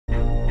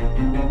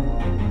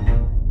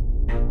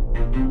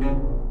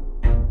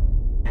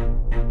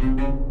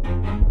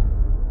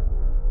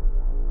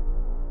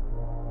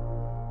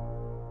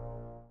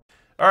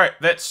Alright,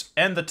 let's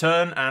end the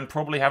turn and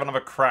probably have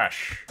another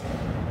crash.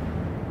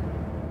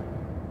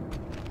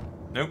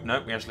 Nope,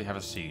 we actually have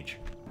a siege.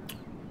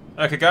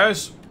 Okay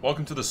guys,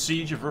 welcome to the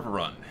Siege of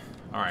Riverrun.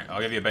 Alright, I'll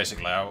give you a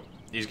basic layout.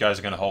 These guys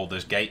are going to hold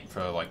this gate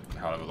for like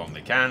however long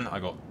they can. I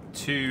got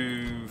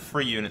 3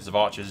 units of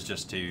archers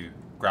just to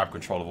grab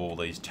control of all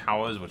these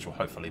towers, which will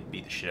hopefully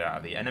beat the shit out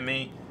of the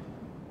enemy.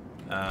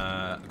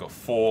 I've got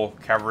 4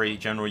 cavalry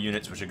general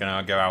units which are going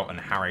to go out and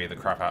harry the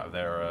crap out of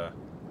their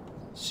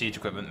siege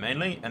equipment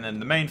mainly. And then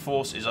the main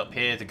force is up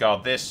here to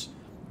guard this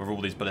with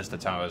all these ballista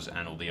towers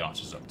and all the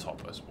archers up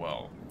top as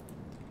well.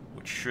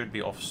 Which should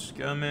be off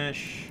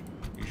skirmish.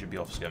 You should be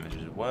off skirmish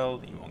as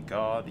well. You on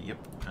guard, yep,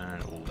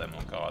 and all of them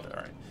on guard.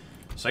 Alright.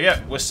 So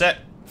yeah, we're set.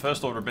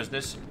 First order of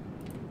business.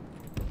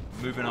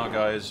 Moving our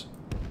guys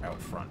out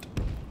front.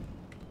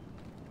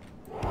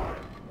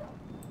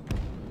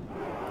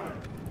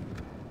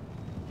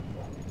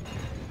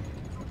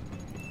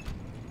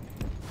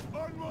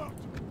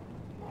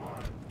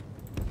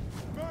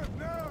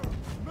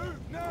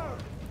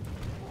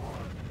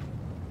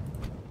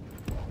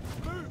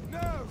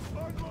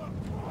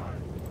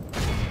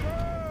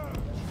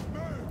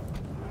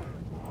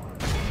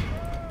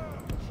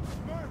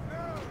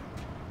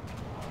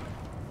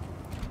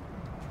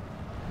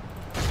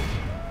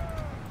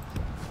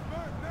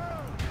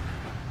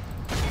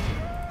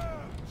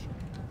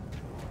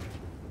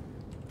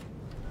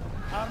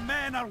 Our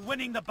men are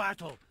winning the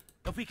battle.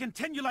 If we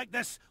continue like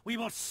this, we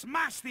will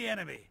smash the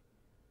enemy.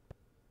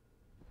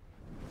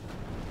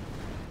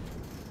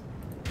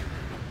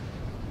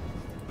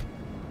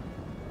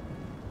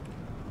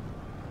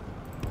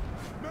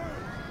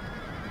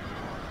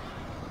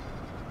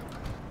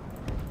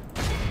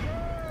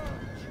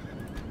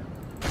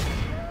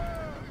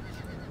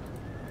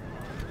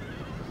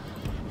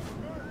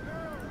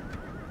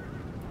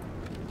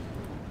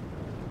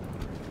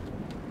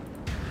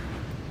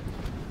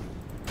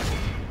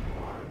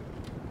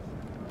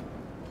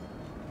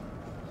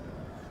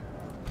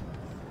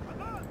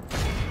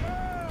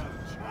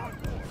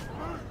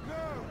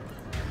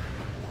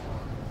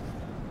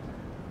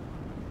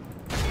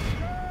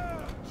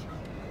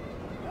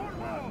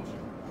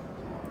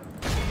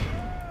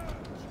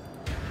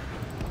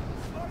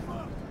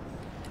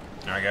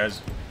 Alright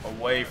guys,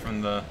 away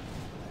from the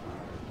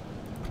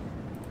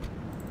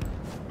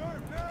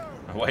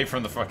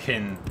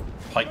fucking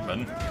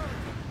pikemen.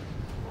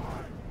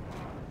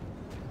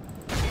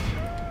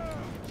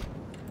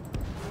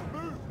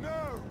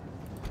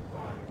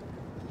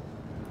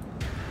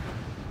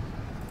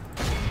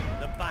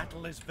 The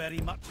battle is very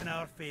much in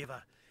our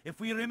favor. If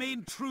we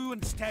remain true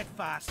and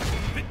steadfast,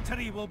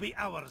 victory will be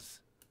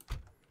ours.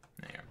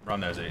 There you go.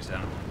 Run those A's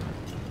down.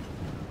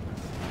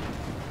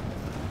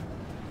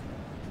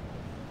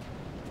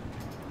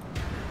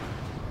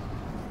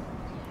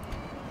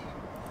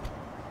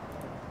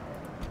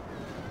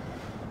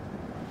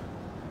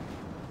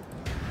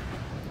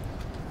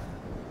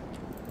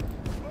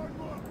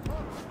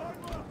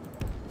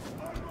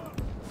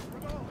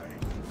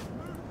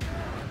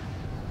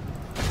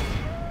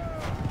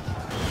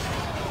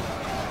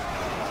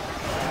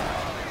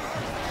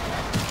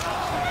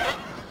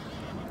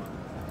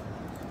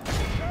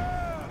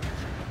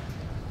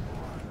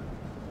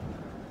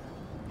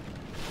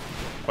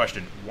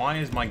 Question, why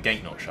is my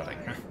gate not shutting?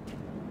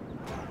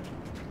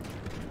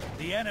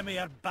 The enemy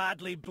are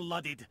badly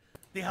blooded.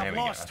 They have There we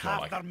go, lost that's more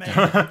half like their it. men.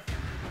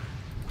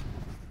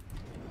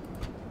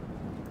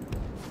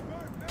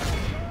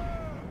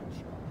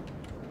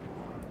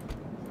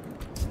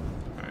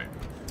 Alright,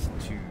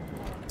 2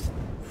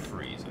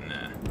 freeze in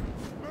there.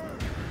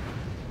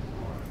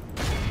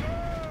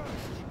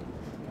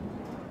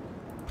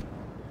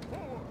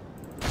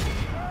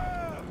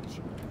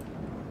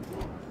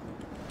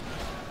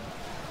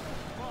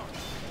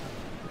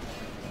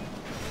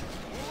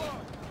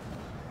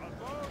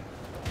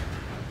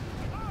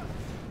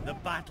 The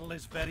battle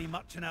is very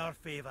much in our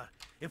favor.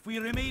 If we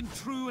remain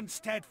true and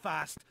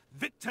steadfast,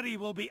 victory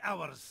will be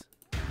ours.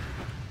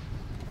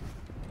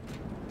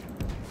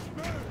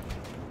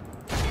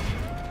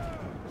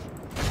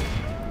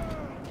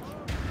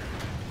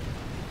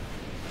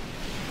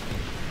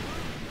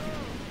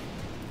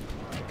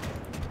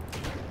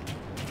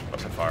 Got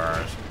some fire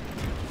arrows.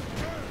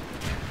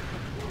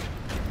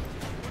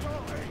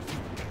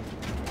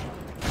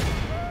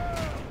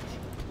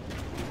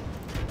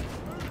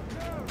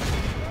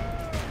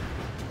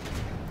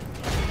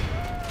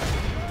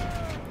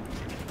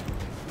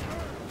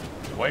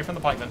 Away from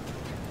the pikemen.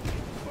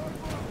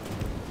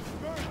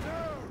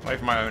 Away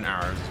from my own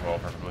arrows as well,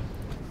 preferably.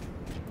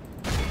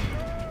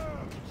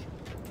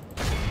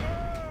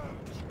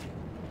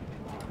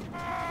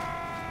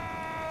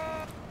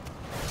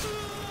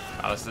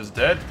 Alistair's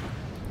dead.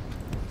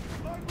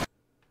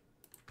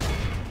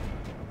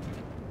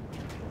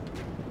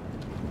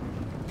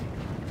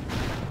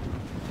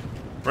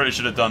 Really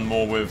should have done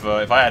more with,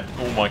 if I had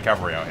all my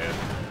cavalry out here.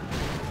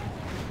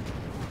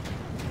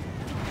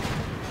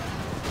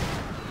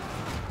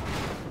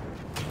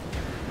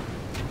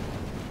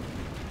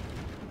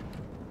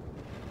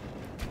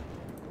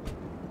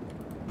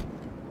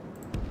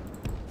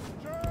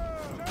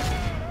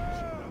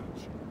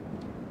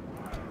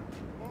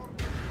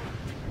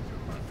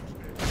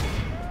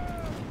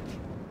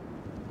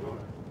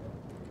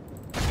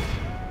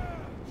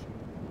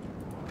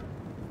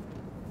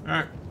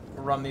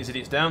 run these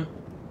idiots down.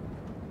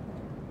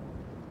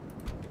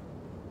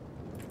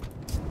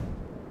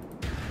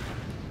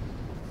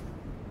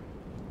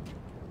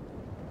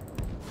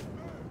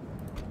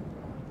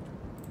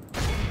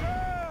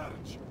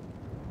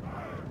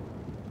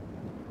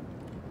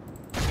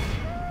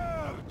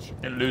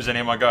 Didn't lose any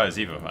of my guys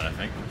either, I don't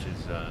think, which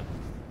is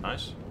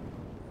nice.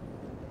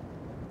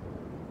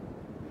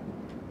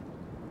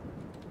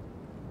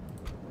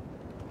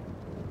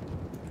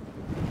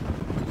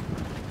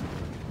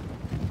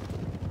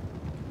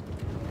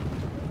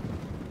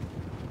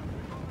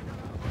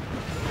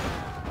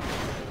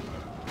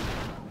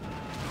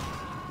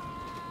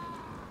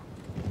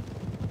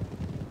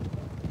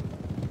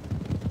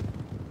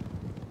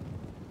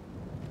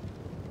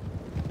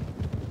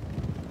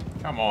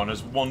 Come on,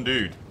 there's one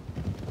dude.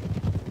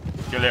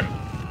 Kill him.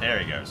 There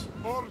he goes.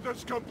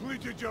 Orders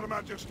completed, Your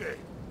Majesty.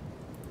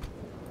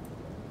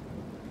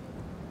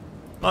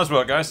 Nice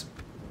work, guys.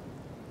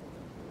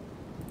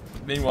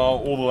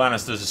 Meanwhile, all the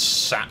Lannisters are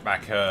sat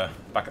back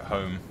at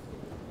home.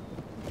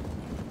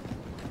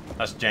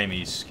 That's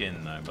Jaime's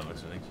skin, though, by the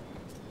looks of things.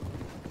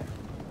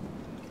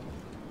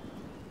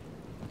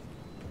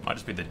 Might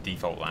just be the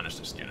default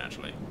Lannister skin,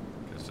 actually,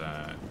 because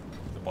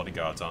the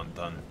bodyguards aren't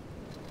done.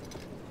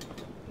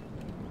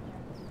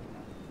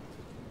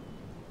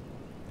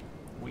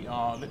 We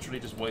are literally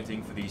just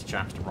waiting for these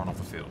chaps to run off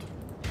the field.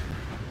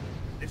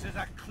 This is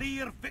a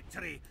clear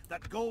victory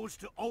that goes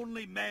to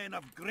only men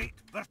of great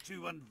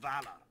virtue and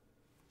valor.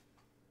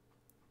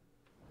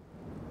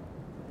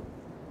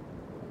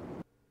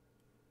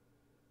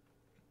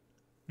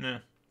 Yeah,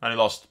 and he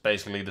lost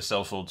basically the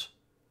sellswords,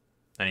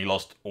 and he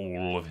lost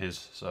all of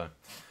his. So,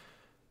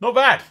 not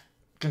bad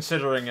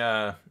considering.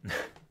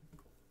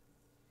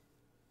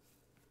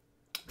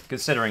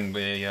 Considering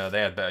they had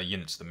better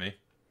units than me.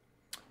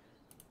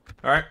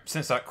 All right,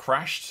 since that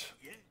crashed,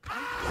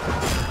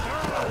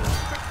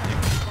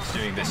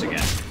 doing this again.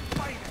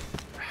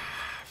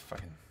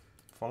 Fucking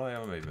follow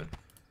our movement.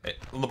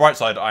 On the bright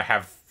side, I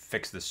have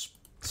fixed this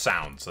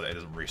sound so that it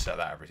doesn't reset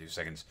that every 2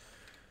 seconds.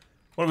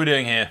 What are we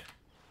doing here?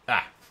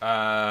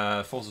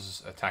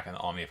 Forces attack an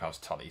army of House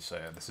Tully. So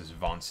this is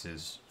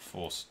Vance's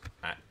force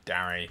at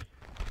Darry.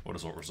 What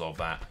does all resolve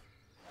that?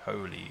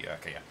 Holy,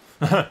 okay,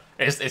 yeah.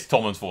 it's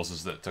Tommen's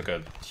forces that took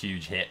a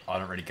huge hit. I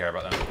don't really care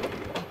about them.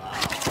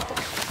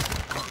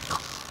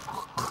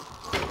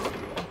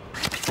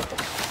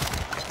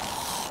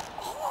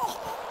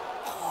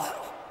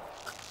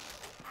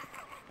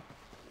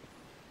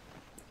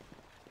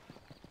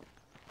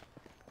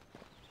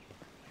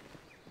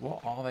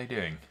 What are they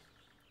doing?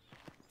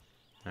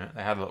 Yeah,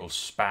 they had a little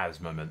spaz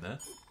moment there.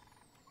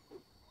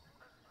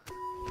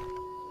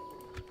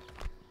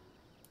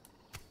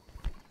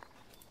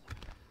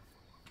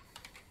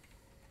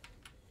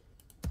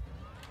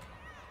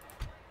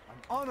 An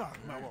honor,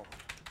 my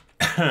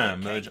lord.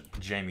 Merge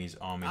Jaime's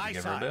army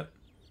together a bit.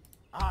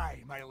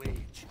 Aye, my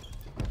liege.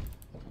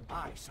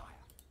 Aye,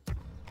 sire.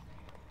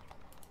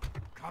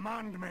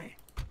 Command me.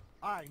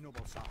 Aye,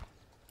 noble sire.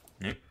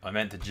 Yep, I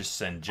meant to just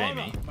send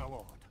Jaime. Honor, my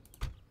lord.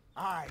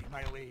 Aye,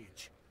 my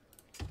liege.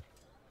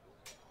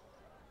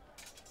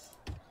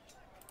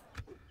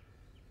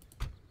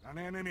 An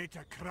enemy to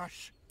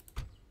crush.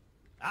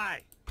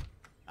 Aye.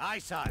 Aye,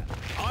 sire.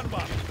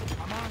 Onward.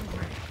 Command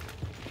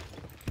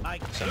me.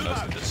 Send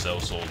those with the cell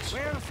swords.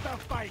 Where's the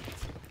fight?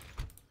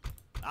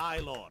 Aye,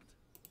 lord.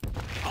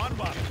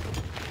 Onward.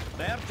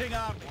 Merging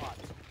onward.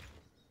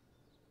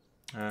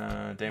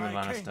 Daemon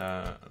My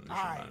Lannister.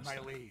 Aye, Lannister. my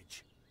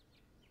liege.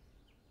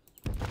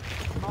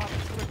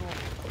 March the goal.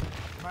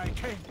 My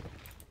king.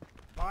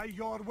 By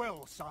your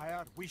will,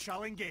 sire, we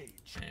shall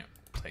engage. Yeah,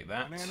 take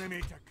that. An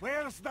enemy to...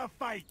 Where's the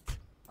fight?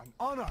 An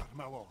honor,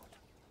 my lord.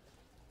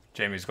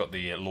 Jaime's got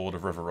the Lord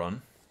of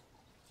Riverrun.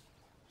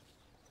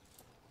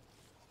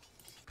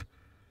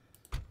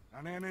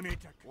 An enemy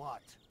to...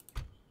 What?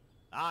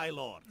 Aye,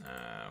 lord.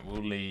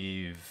 We'll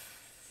leave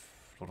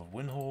Lord of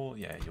Windhall.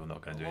 Yeah, you're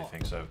not going to do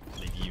anything, so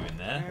leave you in An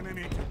there.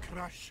 enemy to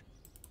crush.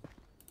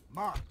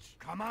 March,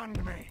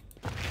 command me.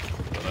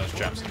 Put those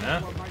chaps in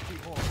there.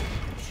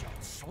 Shall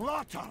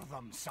slaughter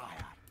them, sire.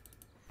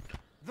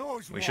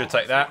 Those We should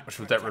take that, which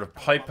will get rid of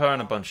Piper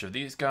and a bunch of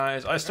these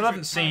guys. I still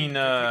haven't seen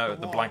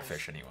the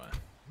Blackfish anywhere,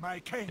 My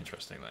king,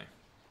 interestingly.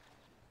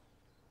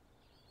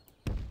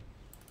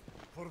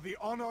 for the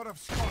honor of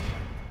Scotland,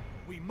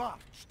 we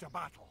march to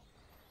battle.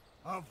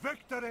 A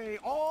victory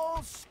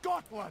all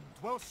Scotland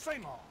will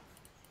sing of.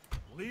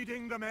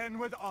 Leading the men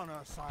with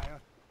honor,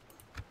 sire.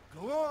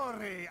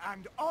 Glory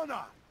and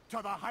honor to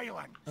the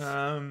Highlands.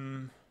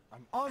 An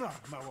honor,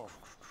 my lord.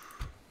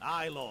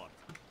 Aye, lord.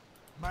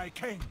 My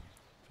king.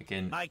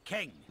 Again, My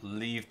king.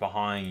 leave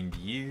behind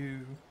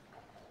you.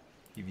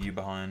 Leave you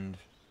behind.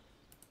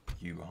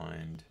 You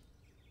behind.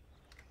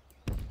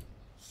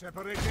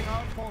 Separating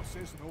our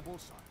forces, noble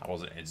sire. That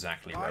wasn't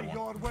exactly where I By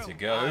your wanted will. to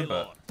go, Aye,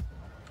 but lord.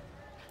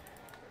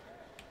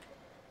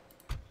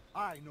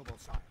 Aye, noble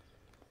sire.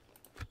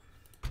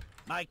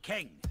 My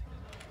king.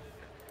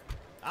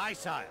 Aye,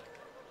 sire.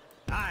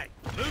 Aye.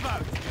 Move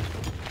out.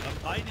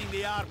 Combining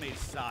the armies,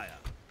 sire.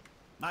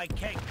 My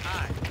king.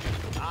 Aye.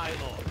 Aye,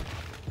 Lord.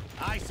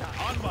 Aye, sir.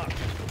 Onward.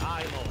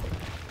 Aye, Lord.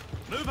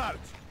 Move out.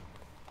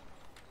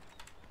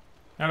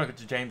 Now look at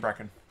Jane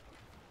Bracken.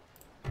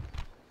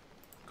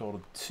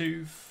 Golden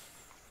Tooth.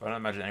 I don't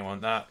imagine anyone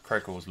that.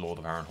 Crocal's Lord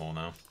of Harrenhal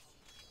now.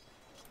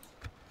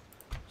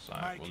 So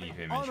we'll leave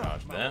him in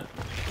charge there.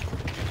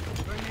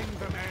 Bringing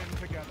the men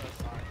together,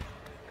 sire.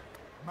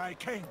 My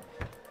king.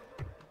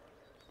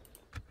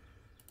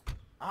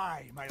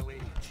 Aye, my liege.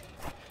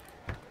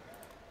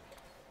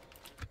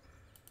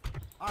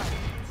 Aye,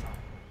 sire.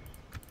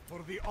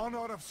 For the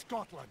honor of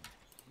Scotland,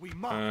 we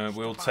must.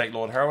 We'll take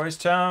Lord Harroway's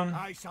town.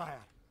 Aye, sire.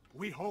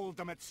 We hold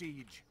them at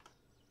siege.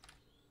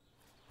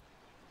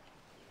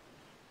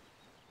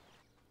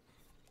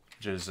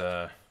 Which is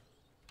nice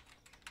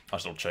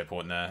little choke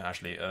point there.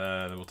 Actually,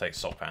 we'll take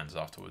Saltpans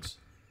afterwards.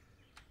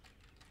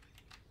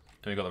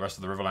 Then we got the rest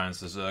of the Riverlands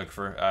to zerg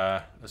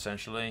for,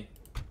 essentially.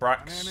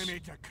 Brax. An enemy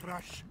to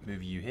crush.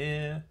 Move you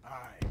here.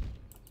 Aye.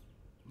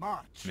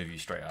 March. Move you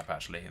straight up,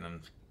 actually, and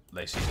then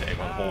Lacey to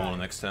Avon Hall on the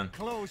next turn.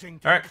 Closing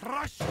to Alright.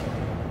 crush.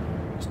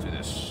 Let's do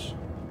this.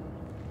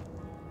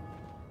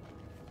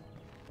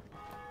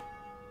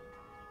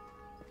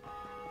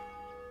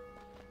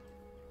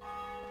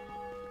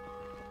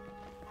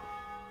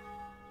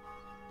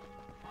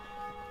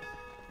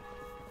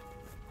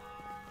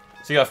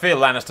 See, I feel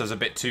Lannister's a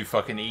bit too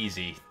fucking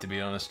easy, to be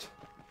honest.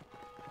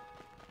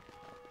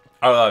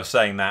 Although I was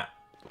saying that,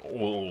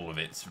 all of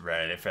it's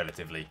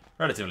relatively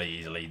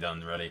easily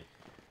done, really.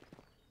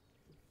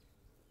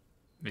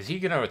 Is he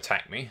going to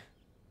attack me?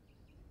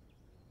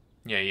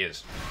 Yeah, he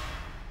is.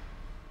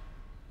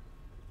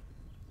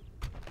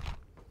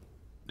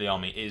 The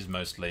army is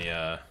mostly,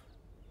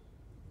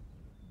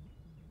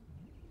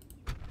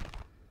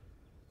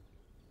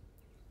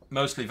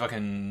 mostly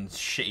fucking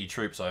shitty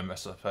troops, I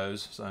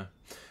suppose, so...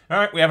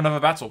 Alright, we have another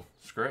battle.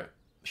 Screw it.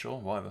 Sure,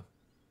 whatever.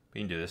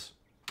 We can do this.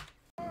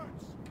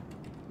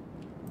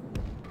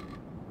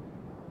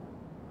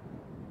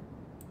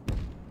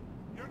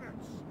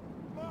 Units,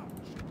 march.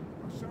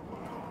 Assemble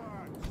the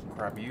lines.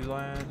 Grab you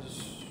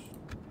lads.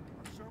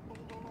 Assemble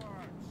the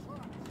lines.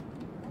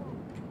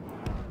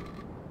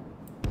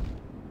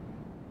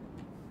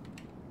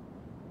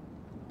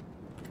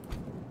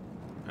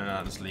 And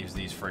that just leaves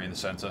these three in the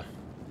center.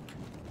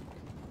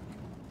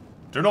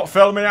 Do not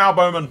fail me now,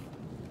 bowman!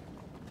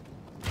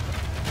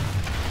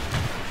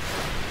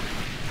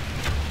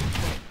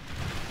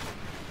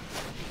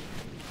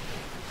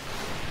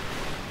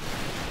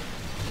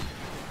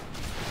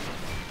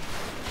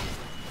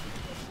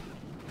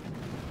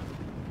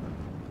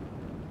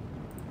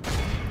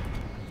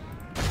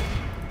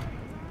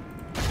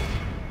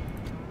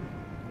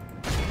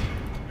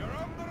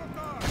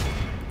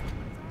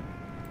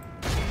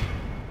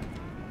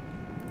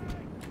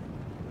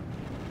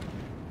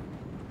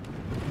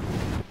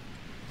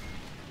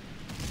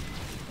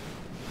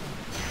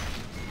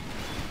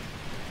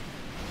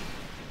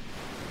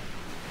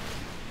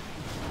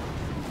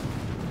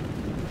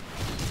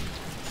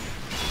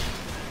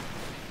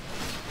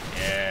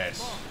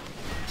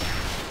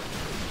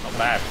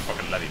 Bad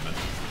fucking levyman.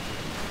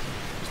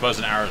 I suppose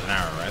an arrow's an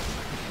arrow, right?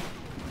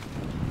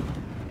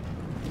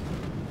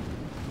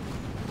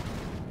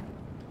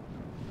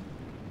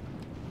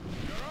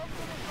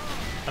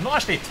 I'm not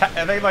actually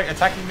are they like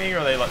attacking me, or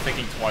are they like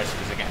thinking twice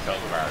because they get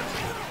felt with arrows?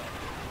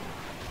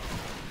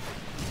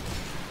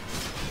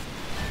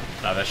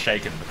 No, they're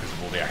shaken because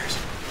of all the arrows.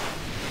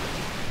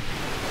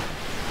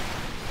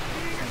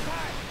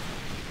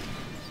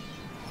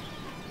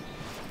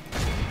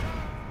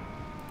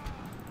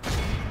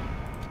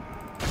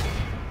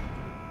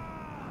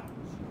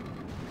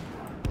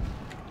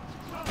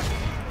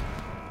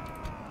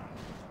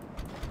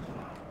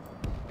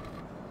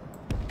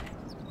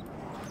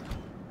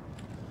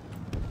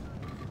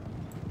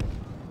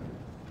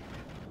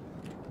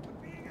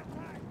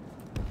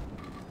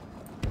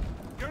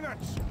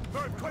 Units,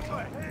 move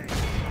quickly!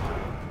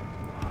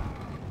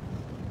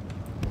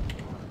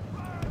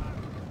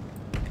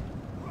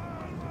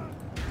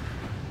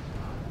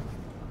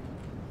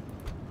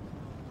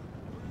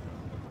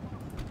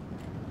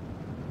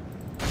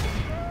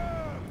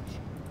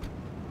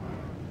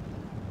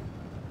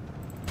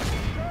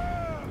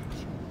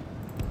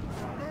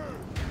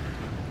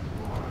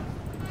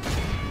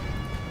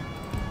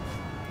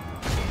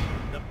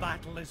 The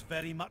battle is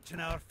very much in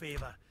our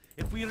favor.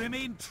 If we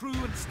remain true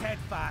and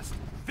steadfast,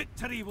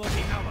 victory will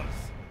be ours.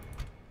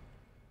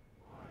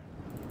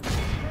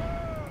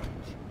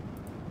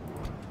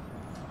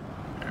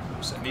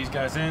 Send these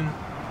guys in,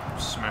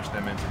 smash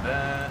them into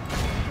there.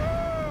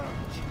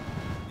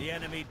 The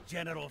enemy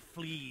general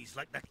flees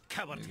like the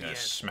coward These he guys is.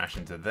 smash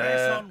into Press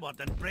there. onward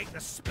and break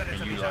the spirit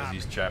And of his utilize army.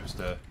 these chaps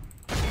to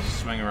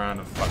swing around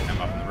and fuck them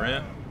up in the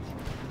rear.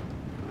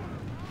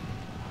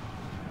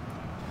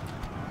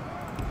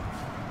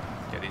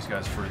 Get these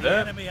guys through The there.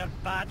 enemy are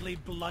badly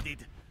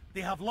blooded.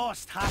 They have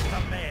lost half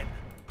their men.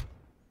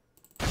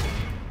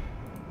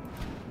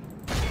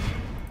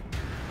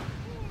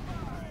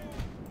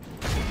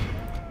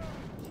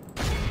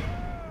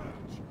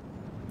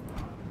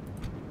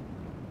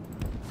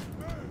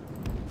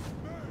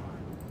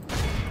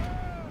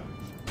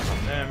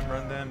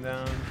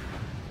 them down.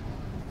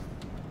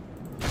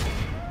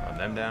 Run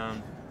them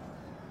down.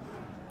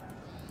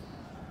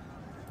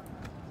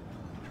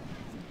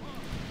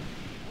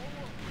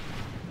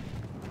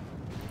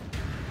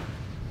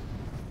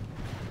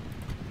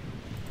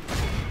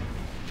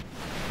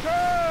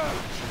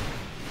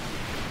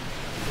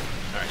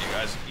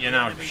 You're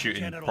now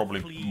shooting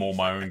probably more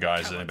my own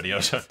guys than anybody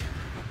else.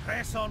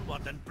 Press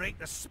onward and break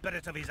the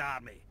spirit of his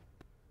army.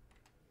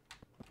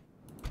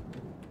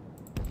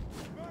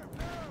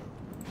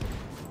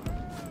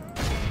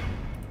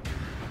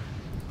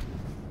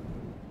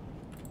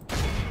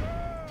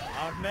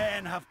 Our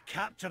men have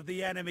captured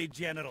the enemy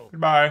general.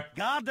 Goodbye.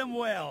 Guard him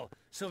well,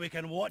 so we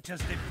can watch us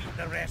defeat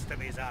the rest of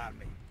his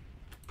army.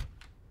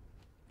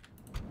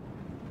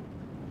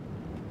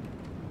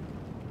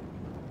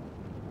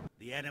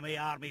 The enemy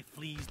army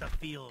flees the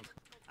field.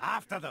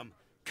 After them,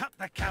 cut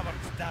the cowards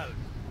down.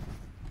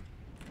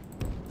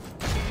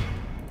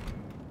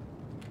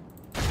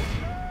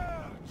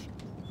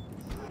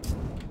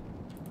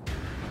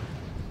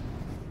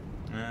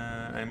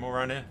 Any more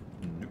around here?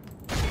 Nope.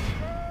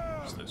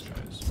 Just those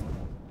guys.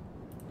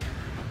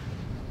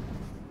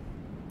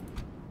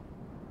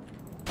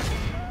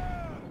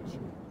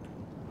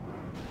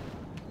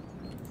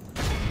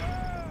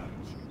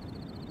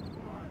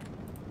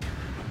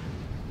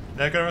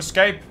 They're gonna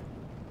escape.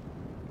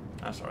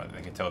 That's alright,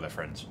 they can tell their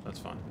friends. That's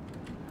fine.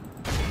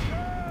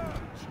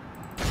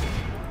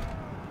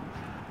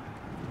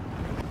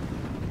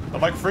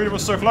 But like freedom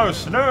was so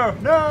close. No,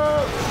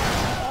 no!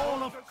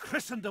 All of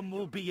Christendom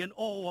will be in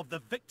awe of the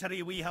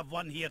victory we have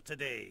won here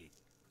today.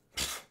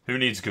 Who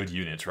needs good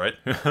units, right?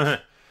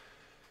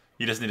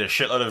 You just need a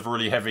shitload of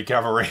really heavy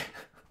cavalry.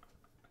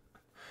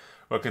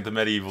 Welcome to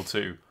Medieval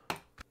 2.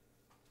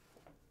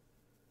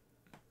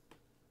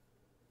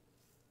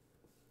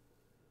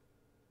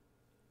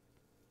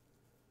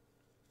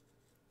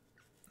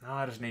 Now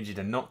I just need you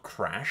to not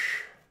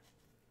crash.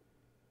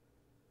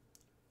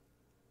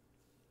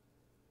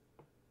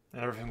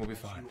 And everything will be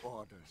fine. You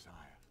order, sire.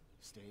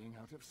 Staying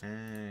out of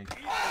sight.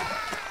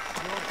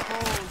 Your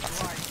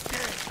foes lie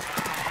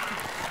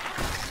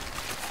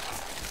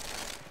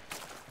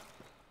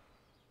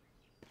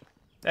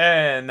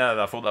dead.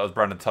 No, I thought that was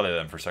Brandon Tully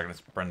then for a second.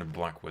 It's Brendan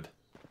Blackwood.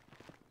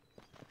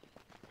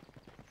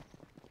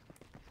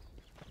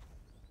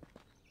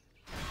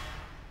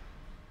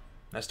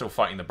 They're still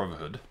fighting the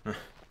Brotherhood.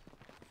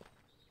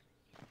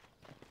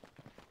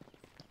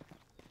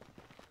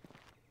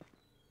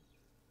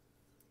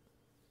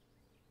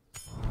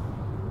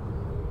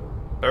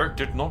 Beric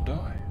did not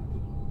die.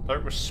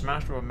 Beric was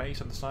smashed with a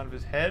mace on the side of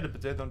his head,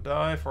 but did not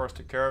die. Forrest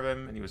took care of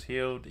him, and he was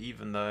healed,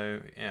 even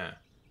though, yeah.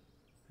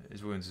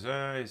 His wounds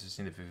is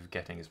seen if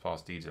forgetting his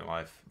past deeds in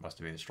life. Must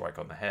have been a strike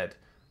on the head.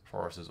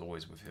 Forrest is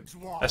always with him.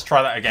 Let's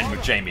try that again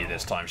with Jamie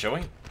this time, shall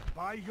we?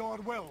 By your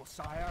will,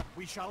 sire,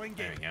 we shall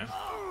engage. There we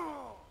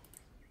go.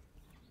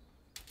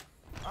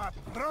 A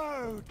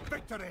proud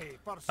victory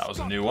for That was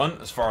a new one,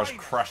 as far as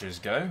crashes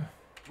go.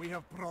 We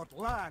have brought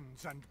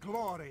lands and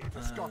glory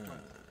to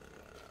Scotland.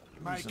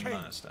 My king.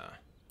 Lannister.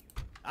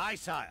 Aye,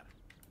 sire.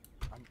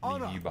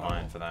 Leave you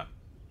behind for that.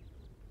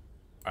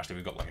 Actually,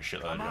 we've got like a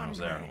shitload of generals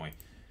there, haven't we?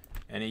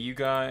 Any of you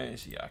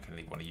guys? Yeah, I can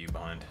leave one of you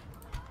behind.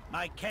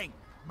 My king.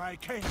 My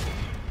king.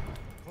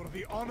 For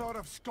the honour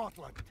of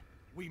Scotland,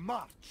 we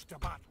march to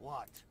battle.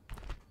 What?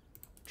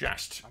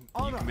 Just. You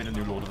can be the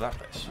new lord of that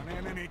place. An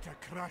enemy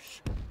to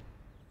crush.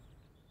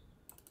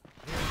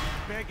 They're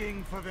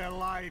begging for their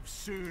lives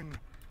soon.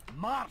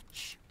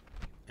 March.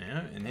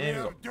 Yeah, in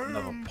here we've got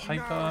another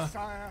Piper.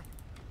 Now,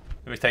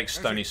 Let me take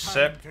Stony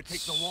Sept. To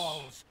take the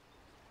walls.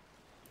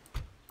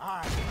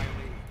 Aye, my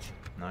liege.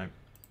 No.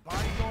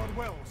 By your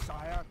will,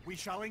 sire, we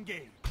shall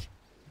engage.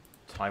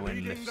 Tywin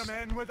Leading lifts, the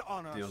men with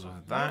honor, deals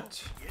with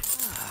that.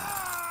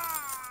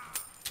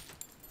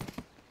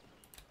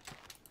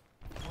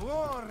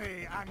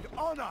 Glory and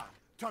honor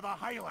to the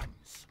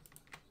Highlands.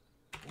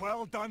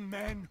 Well done,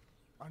 men.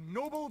 A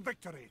noble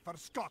victory for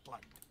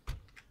Scotland.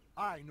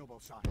 Aye, noble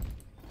sire.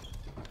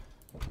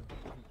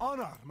 An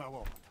honor, my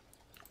lord.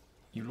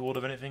 You lord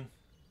of anything?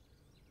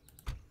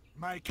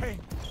 My king.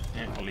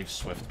 Yeah, I'll leave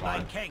Swift My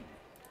behind. king.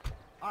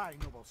 Aye,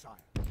 noble sire.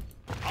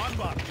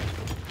 Onward.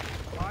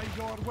 By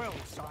your will,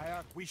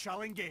 sire, we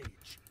shall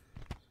engage.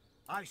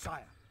 Aye,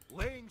 sire.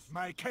 Laying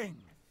my king.